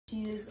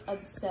She is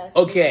obsessed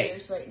Okay.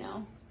 with right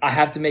now. I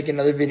have to make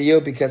another video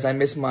because I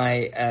missed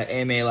my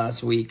AMA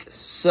last week.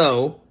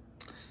 So,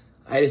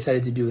 I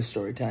decided to do a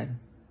story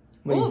time.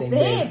 What do you think,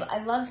 babe?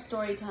 I love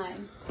story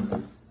times.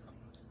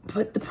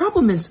 But the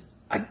problem is,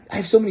 I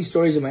have so many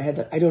stories in my head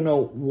that I don't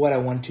know what I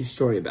want to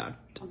story about.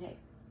 Okay,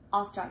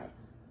 I'll start it.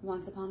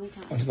 Once upon a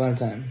time. Once upon a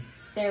time.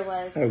 There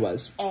was Let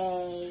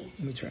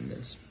me turn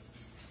this.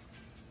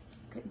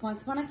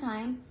 Once upon a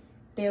time,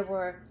 there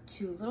were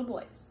two little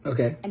boys.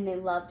 Okay. And they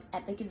loved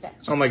epic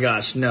adventures. Oh my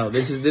gosh, no.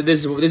 This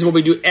is what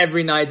we do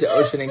every night to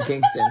Ocean and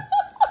Kingston.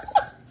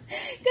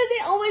 Because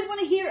they always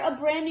want to hear a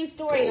brand new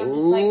story. And I'm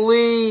just like,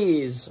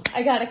 please.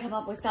 I got to come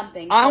up with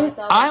something. So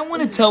I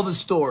want to tell the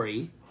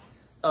story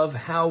of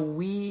how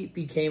we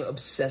became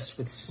obsessed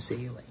with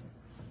sailing.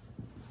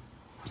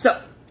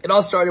 So, it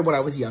all started when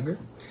I was younger.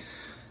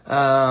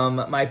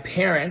 My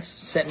parents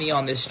sent me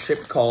on this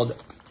trip called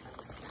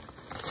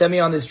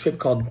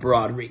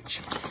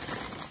Broadreach.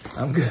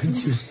 I'm going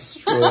to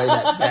destroy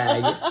that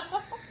bag.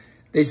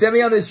 They sent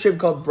me on this trip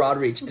called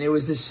Broadreach, and it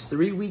was this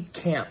 3-week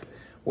camp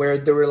where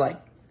there were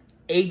like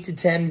 8 to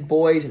 10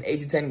 boys and 8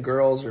 to 10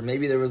 girls, or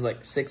maybe there was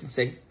like 6 and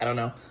 6, I don't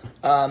know.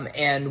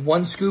 And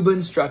one scuba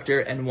instructor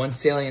and one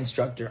sailing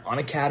instructor on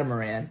a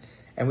catamaran,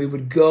 and we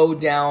would go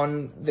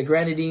down the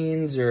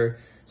Grenadines or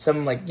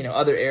some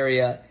other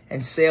area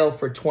and sail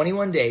for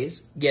 21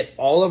 days, get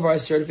all of our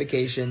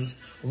certifications,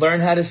 learn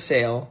how to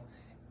sail,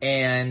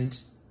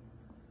 and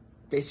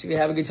basically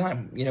have a good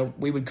time.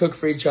 We would cook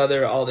for each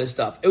other, all this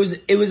stuff. It was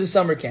a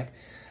summer camp.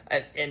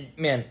 And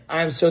man,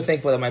 I'm so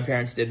thankful that my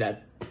parents did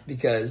that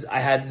because I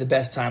had the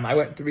best time. I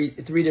went three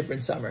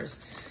different summers,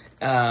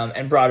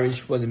 and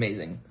Broadreach was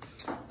amazing.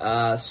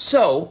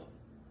 So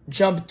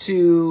jump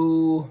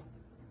to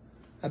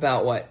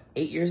about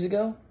 8 years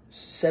ago?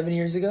 7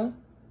 years ago?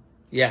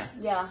 Yeah.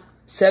 Yeah.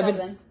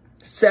 7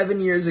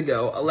 years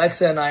ago,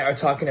 Alexa and I are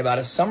talking about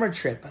a summer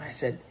trip, and I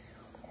said,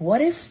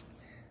 what if,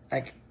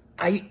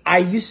 I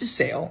used to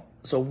sail,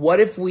 so what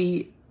if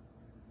we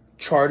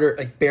charter,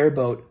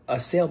 bareboat, a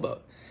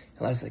sailboat?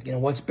 And I was like,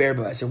 what's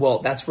bareboat? I said, well,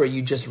 that's where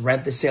you just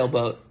rent the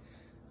sailboat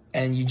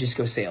and you just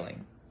go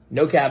sailing.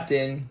 No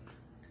captain,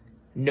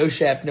 no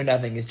chef, no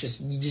nothing. It's just,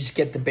 you just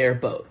get the bare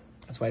boat.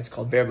 That's why it's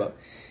called bareboat.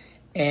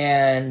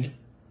 And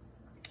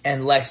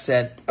Lex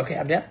said, okay,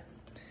 I'm down.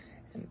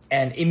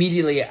 And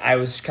immediately I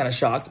was kind of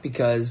shocked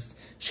because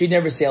she'd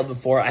never sailed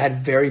before. I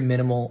had very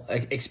minimal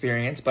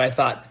experience, but I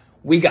thought,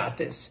 we got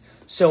this.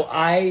 So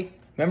I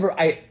remember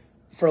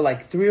for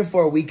 3 or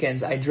 4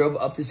 weekends, I drove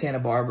up to Santa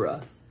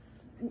Barbara.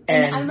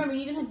 And I remember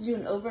you didn't have to do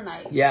an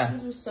overnight. Yeah.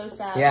 Which was so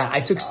sad. Yeah, I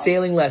took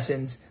sailing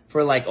lessons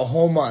for a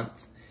whole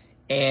month.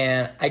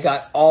 And I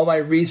got all my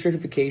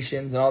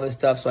recertifications and all this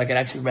stuff so I could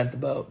actually rent the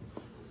boat.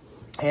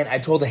 And I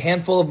told a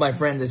handful of my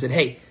friends, I said,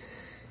 hey,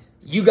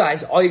 you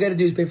guys, all you got to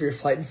do is pay for your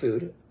flight and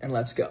food, and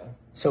let's go.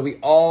 So we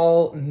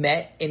all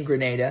met in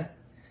Grenada,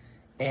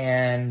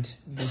 and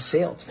we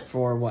sailed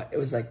for It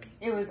was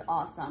It was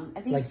awesome.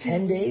 I think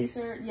 10 days?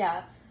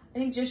 I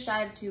think just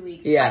shy of 2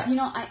 weeks. Yeah.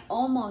 I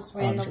almost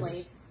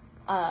randomly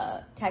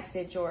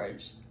texted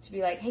George to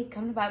be like, hey,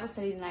 come to Bible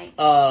study tonight.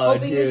 Oh,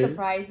 hoping dude. to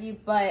surprise you,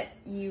 but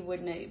you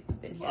wouldn't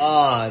have been here.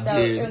 Oh, so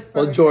dude. It was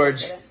Well,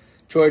 perfect.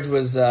 George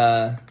was,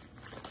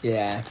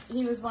 yeah.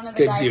 He was one of the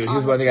Good guys dude. He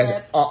was on one of the the guys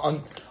trip.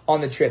 on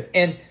the trip.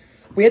 And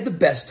we had the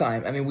best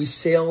time. I mean, we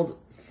sailed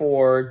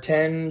for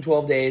 10,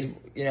 12 days,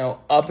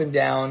 up and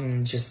down,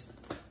 and just,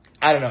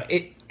 I don't know.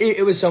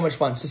 It was so much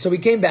fun. So we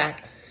came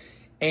back,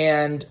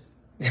 and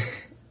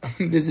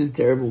this is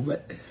terrible,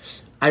 but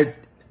I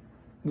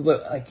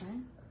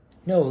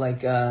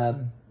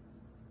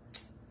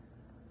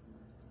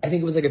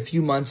think it was a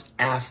few months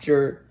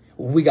after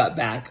we got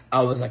back,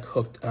 I was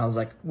hooked, and I was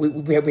like,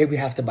 we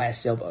have to buy a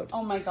sailboat.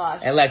 Oh my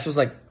gosh. And Lex was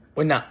like,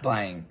 we're not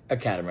buying a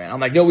catamaran. I'm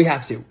like, no, we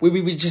have to.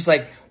 We just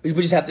we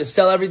just have to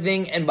sell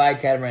everything and buy a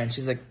catamaran.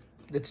 She's like,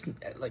 that's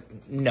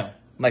no.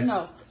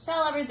 No,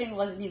 sell everything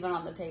wasn't even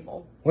on the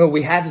table. Well,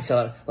 we had to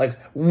sell it.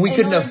 We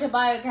couldn't to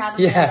buy a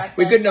catamaran. Yeah, back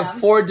we then, couldn't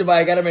afford to buy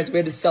a catamaran, so we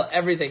had to sell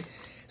everything.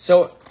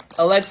 So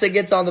Alexa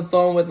gets on the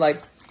phone with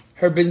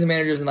her business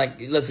managers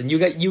and listen, you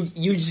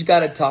just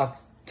gotta talk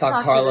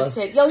Carlos. To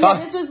this kid.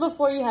 This was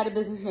before you had a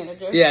business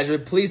manager. Yeah,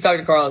 please talk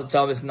to Carlos and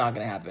tell him it's not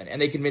gonna happen. And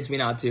they convinced me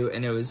not to,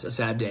 and it was a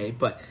sad day.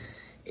 But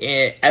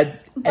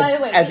at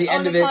the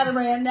end of it,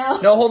 catamaran now.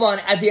 No, hold on.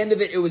 At the end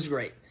of it, it was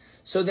great.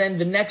 So then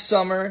the next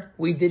summer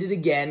we did it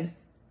again.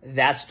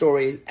 That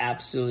story is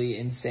absolutely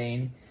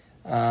insane.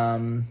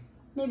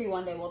 Maybe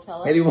one day we'll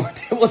tell it. Maybe one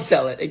day we'll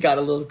tell it. It got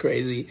a little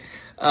crazy.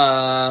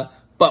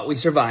 But we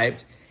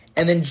survived.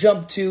 And then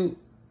jump to,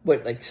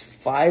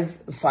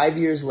 5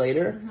 years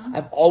later,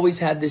 I've always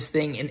had this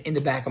thing in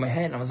the back of my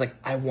head. And I was like,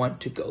 I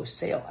want to go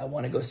sail. I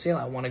want to go sail.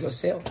 I want to go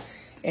sail.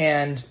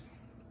 And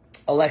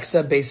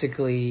Alexa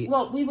basically...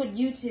 Well, we would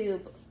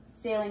YouTube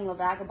Sailing La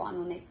Vagabond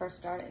when they first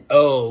started.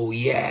 Oh,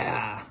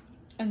 yeah.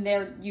 And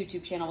their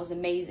YouTube channel was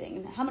amazing.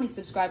 And how many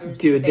subscribers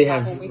did they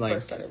have when we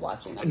first started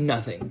watching them?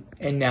 Nothing.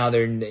 And now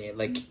they're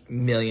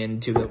million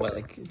to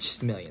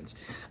just millions.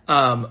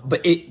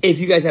 But if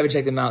you guys haven't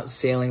checked them out,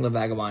 Sailing La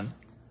Vagabond,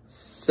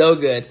 So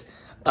good.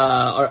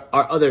 Our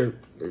other,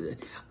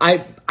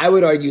 I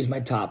would argue is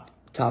my top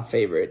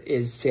favorite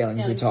is Sailing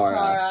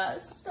Zatara.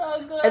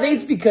 So good. I think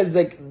it's because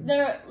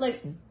they're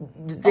like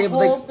they have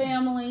whole like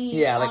family.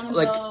 yeah, on a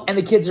like boat. and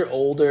the kids are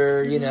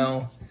older, you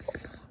know.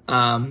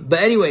 But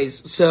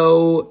anyways,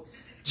 so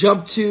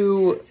jump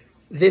to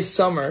this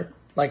summer,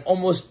 like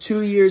almost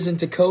 2 years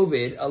into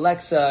COVID.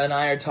 Alexa and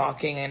I are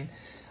talking, and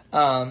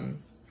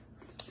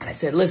I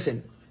said,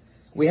 "Listen,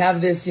 we have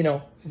this,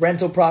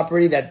 rental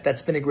property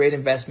that's been a great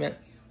investment.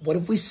 What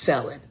if we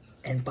sell it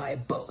and buy a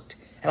boat?"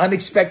 And I'm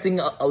expecting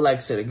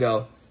Alexa to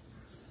go,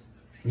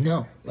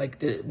 "No,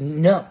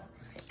 no."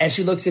 And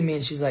she looks at me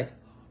and she's like,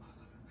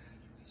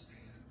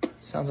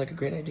 "Sounds like a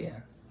great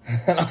idea."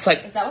 And I was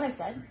like, "Is that what I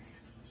said?"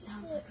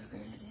 Sounds like a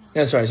great idea.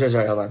 No, sorry,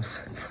 hold on.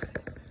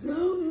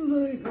 Sounds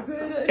like a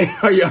great idea.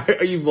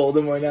 Are you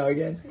Voldemort now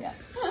again? Yeah.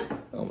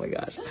 Oh my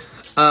gosh.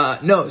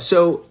 No,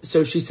 so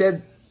she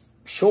said,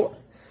 sure.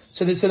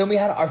 So then we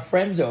had our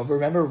friends over.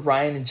 Remember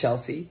Ryan and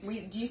Chelsea?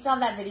 Do you still have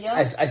that video?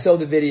 I saw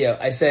the video.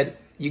 I said,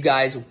 "You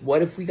guys,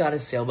 what if we got a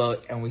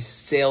sailboat and we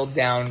sailed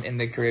down in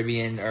the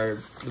Caribbean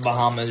or the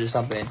Bahamas or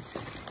something?"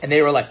 And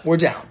they were like, "We're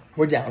down.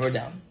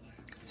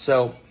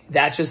 So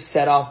that just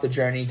set off the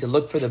journey to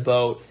look for the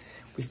boat.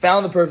 We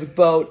found the perfect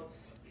boat.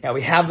 Now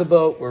we have the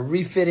boat. We're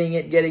refitting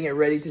it, getting it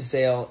ready to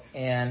sail,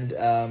 and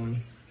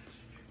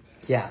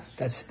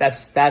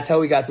that's how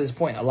we got to this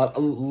point. A lot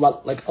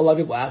of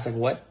people ask,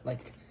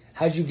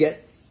 how'd you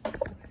get,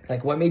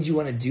 what made you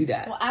want to do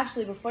that? Well,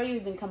 actually, before you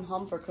even come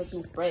home for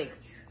Christmas break,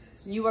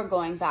 you were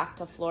going back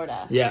to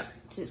Florida. Yeah.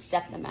 To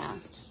step the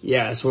mast.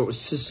 Yeah, so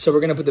we're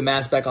going to put the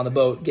mast back on the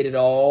boat, get it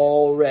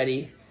all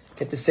ready,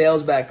 get the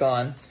sails back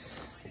on,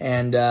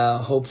 and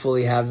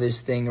hopefully have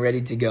this thing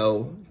ready to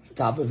go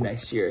top of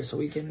next year so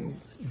we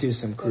can do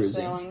some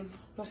cruising. Sailing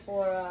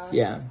before,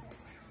 yeah.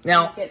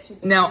 Now,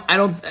 I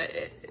don't...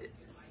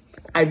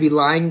 I'd be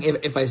lying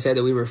if I said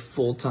that we were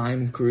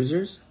full-time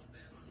cruisers.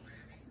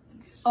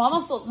 Oh,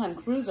 I'm a full-time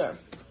cruiser.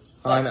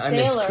 Oh, I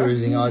miss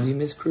cruising. Oh, do you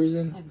miss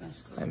cruising?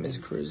 I miss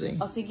cruising.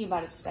 I was thinking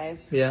about it today.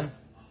 Yeah?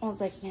 I was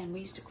like, man,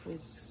 we used to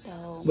cruise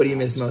so What do you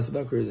miss most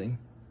about cruising?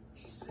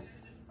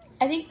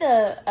 I think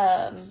the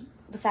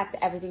fact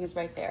that everything is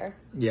right there.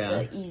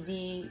 Yeah. The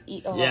easy...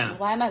 yeah.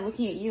 Why am I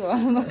looking at you?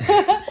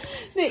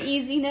 The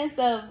easiness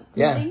of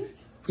cruising. Yeah.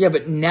 Yeah,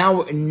 but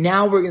now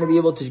we're going to be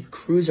able to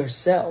cruise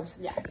ourselves.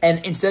 Yeah.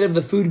 And instead of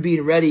the food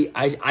being ready,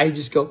 I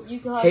just go,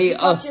 you go, "Hey, you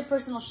talk to your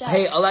personal chef.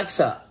 Hey,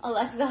 Alexa.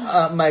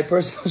 My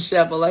personal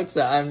chef,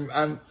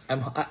 Alexa,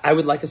 I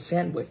would like a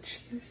sandwich."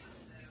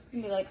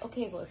 And be like,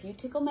 "Okay, well, if you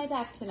tickle my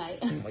back tonight,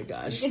 oh my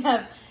gosh, you can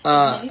have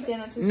as many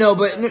sandwiches." No,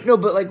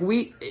 but like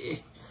we,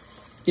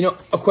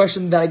 a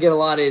question that I get a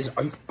lot is,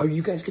 are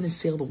you guys going to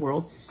sail the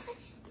world?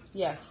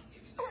 Yeah.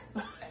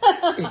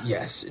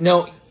 Yes.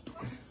 No.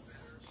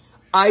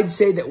 I'd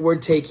say that we're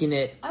taking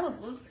it I would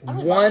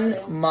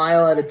 1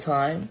 mile at a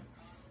time,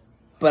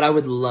 but I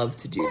would love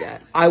to do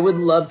that. I would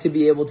love to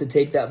be able to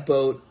take that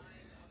boat,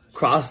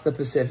 cross the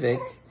Pacific.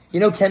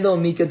 Kendall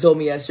and Mika told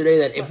me yesterday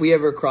that if we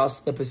ever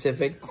crossed the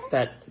Pacific,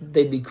 that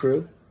they'd be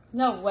crew.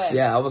 No way.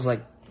 Yeah, I was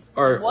like,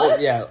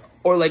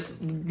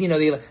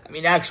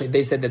 actually,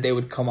 they said that they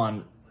would come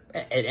on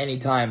at any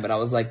time, but I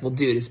was like, well,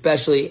 dude,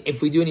 especially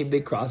if we do any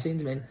big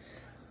crossings, man.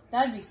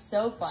 That'd be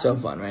so fun. So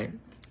fun, right?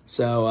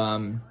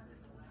 So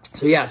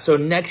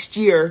next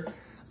year...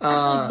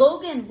 Actually,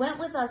 Logan went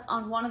with us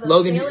on one of those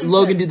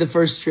Logan did the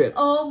first trip.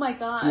 Oh my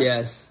god.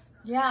 Yes.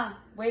 Yeah,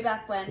 way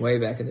back when. Way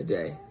back in the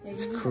day. Yeah,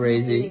 it's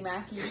crazy. Dating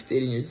Mackie.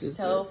 Dating your sister.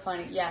 So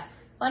funny. Yeah.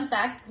 Fun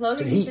fact,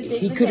 Logan Dude, used to date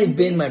he could have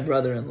been my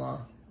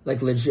brother-in-law.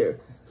 Like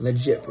legit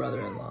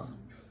brother-in-law.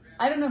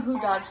 I don't know who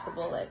dodged the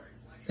bullet.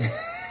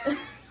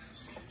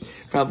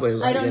 Probably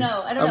Logan. I don't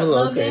know. I'm a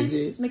little Logan,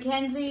 crazy.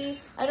 Mackenzie.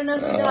 I don't know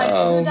who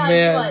dodged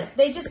man. what.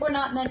 They just were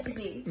not meant to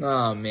be.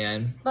 Oh,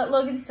 man. But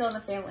Logan's still in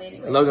the family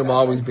anyway. Logan will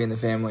always be in the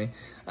family.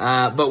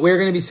 But we're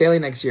going to be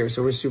sailing next year,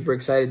 so we're super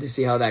excited to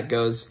see how that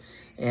goes.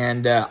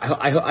 And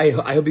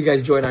I hope you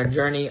guys join our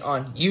journey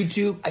on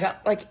YouTube. I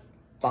got like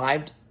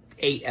 5 to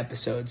 8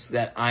 episodes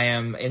that I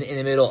am in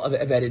the middle of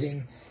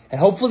editing. And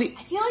hopefully...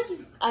 I feel like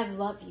I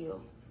love you.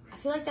 I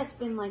feel like that's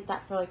been like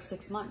that for like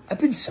 6 months. I've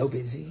been so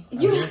busy.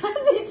 You have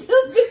been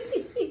so busy.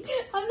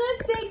 I'm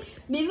not saying...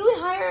 Maybe we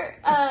hire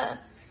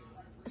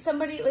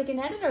somebody, like an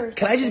editor or something.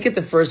 Can I just get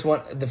the first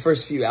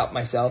few out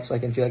myself so I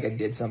can feel like I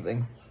did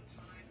something?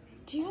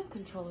 Do you have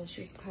control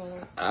issues,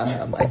 Carlos?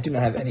 I do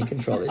not have any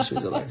control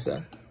issues,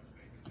 Alexa.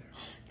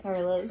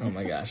 Carlos. Oh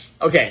my gosh.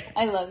 Okay.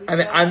 I love you.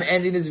 I'm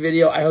ending this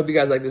video. I hope you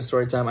guys like this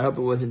story time. I hope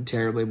it wasn't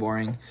terribly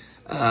boring.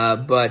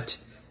 But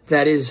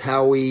that is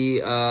how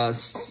we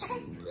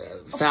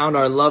found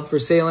our love for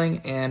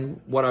sailing and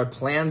what our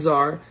plans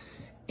are.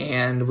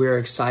 And we're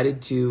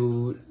excited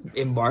to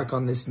embark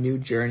on this new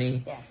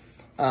journey. Yes.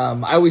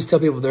 I always tell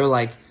people, they're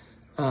like,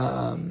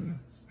 are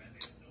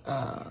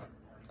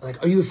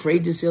you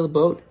afraid to sail a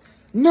boat?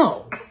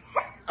 No,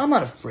 I'm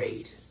not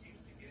afraid.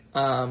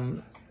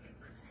 I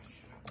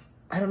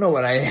don't know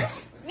what I am.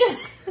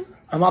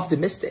 I'm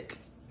optimistic.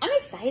 I'm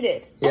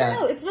excited. Yeah. I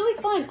don't know. It's really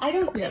fun.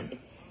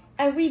 I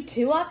Are we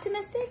too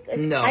optimistic? Like,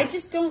 No. I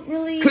just don't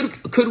really.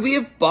 Could we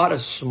have bought a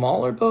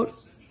smaller boat?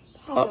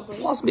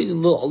 Possibly. Possibly a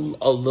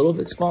little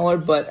bit smaller,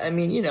 but I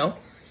mean, you know,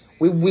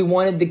 we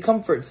wanted the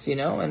comforts, you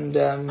know, and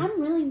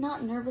I'm really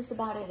not nervous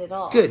about it at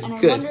all. Good, And I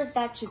good. wonder if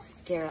that should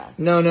scare us.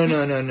 no.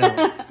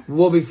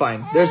 We'll be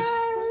fine.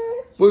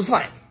 We're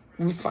fine.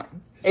 We're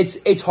fine.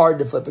 It's hard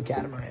to flip a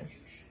catamaran.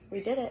 We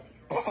did it.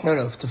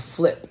 No, to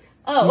flip.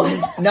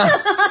 Oh. No.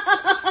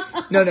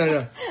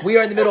 We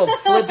are in the middle of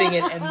flipping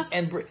it,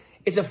 and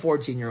it's a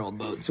 14-year-old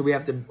boat, so we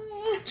have to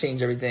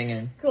change everything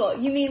and Cool.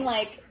 You mean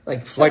like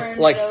like turn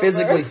it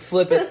physically over?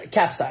 flip it,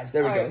 capsize.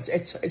 There we go. Alright.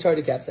 It's hard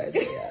to capsize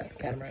a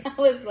catamaran. I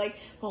was like,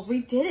 well, we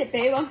did it,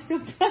 babe. I'm so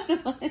proud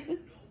of us.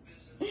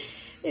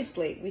 It's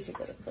late. We should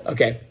go to sleep.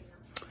 Okay.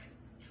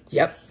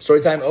 Yep.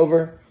 Story time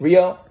over.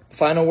 Rio,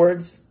 final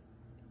words.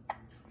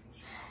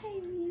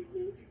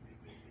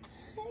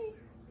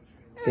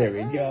 There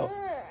we go.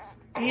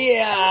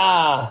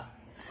 Yeah.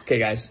 Okay,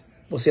 guys.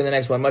 We'll see you in the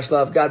next one. Much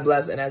love. God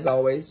bless. And as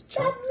always,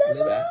 ciao. God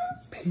bless.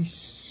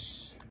 Peace.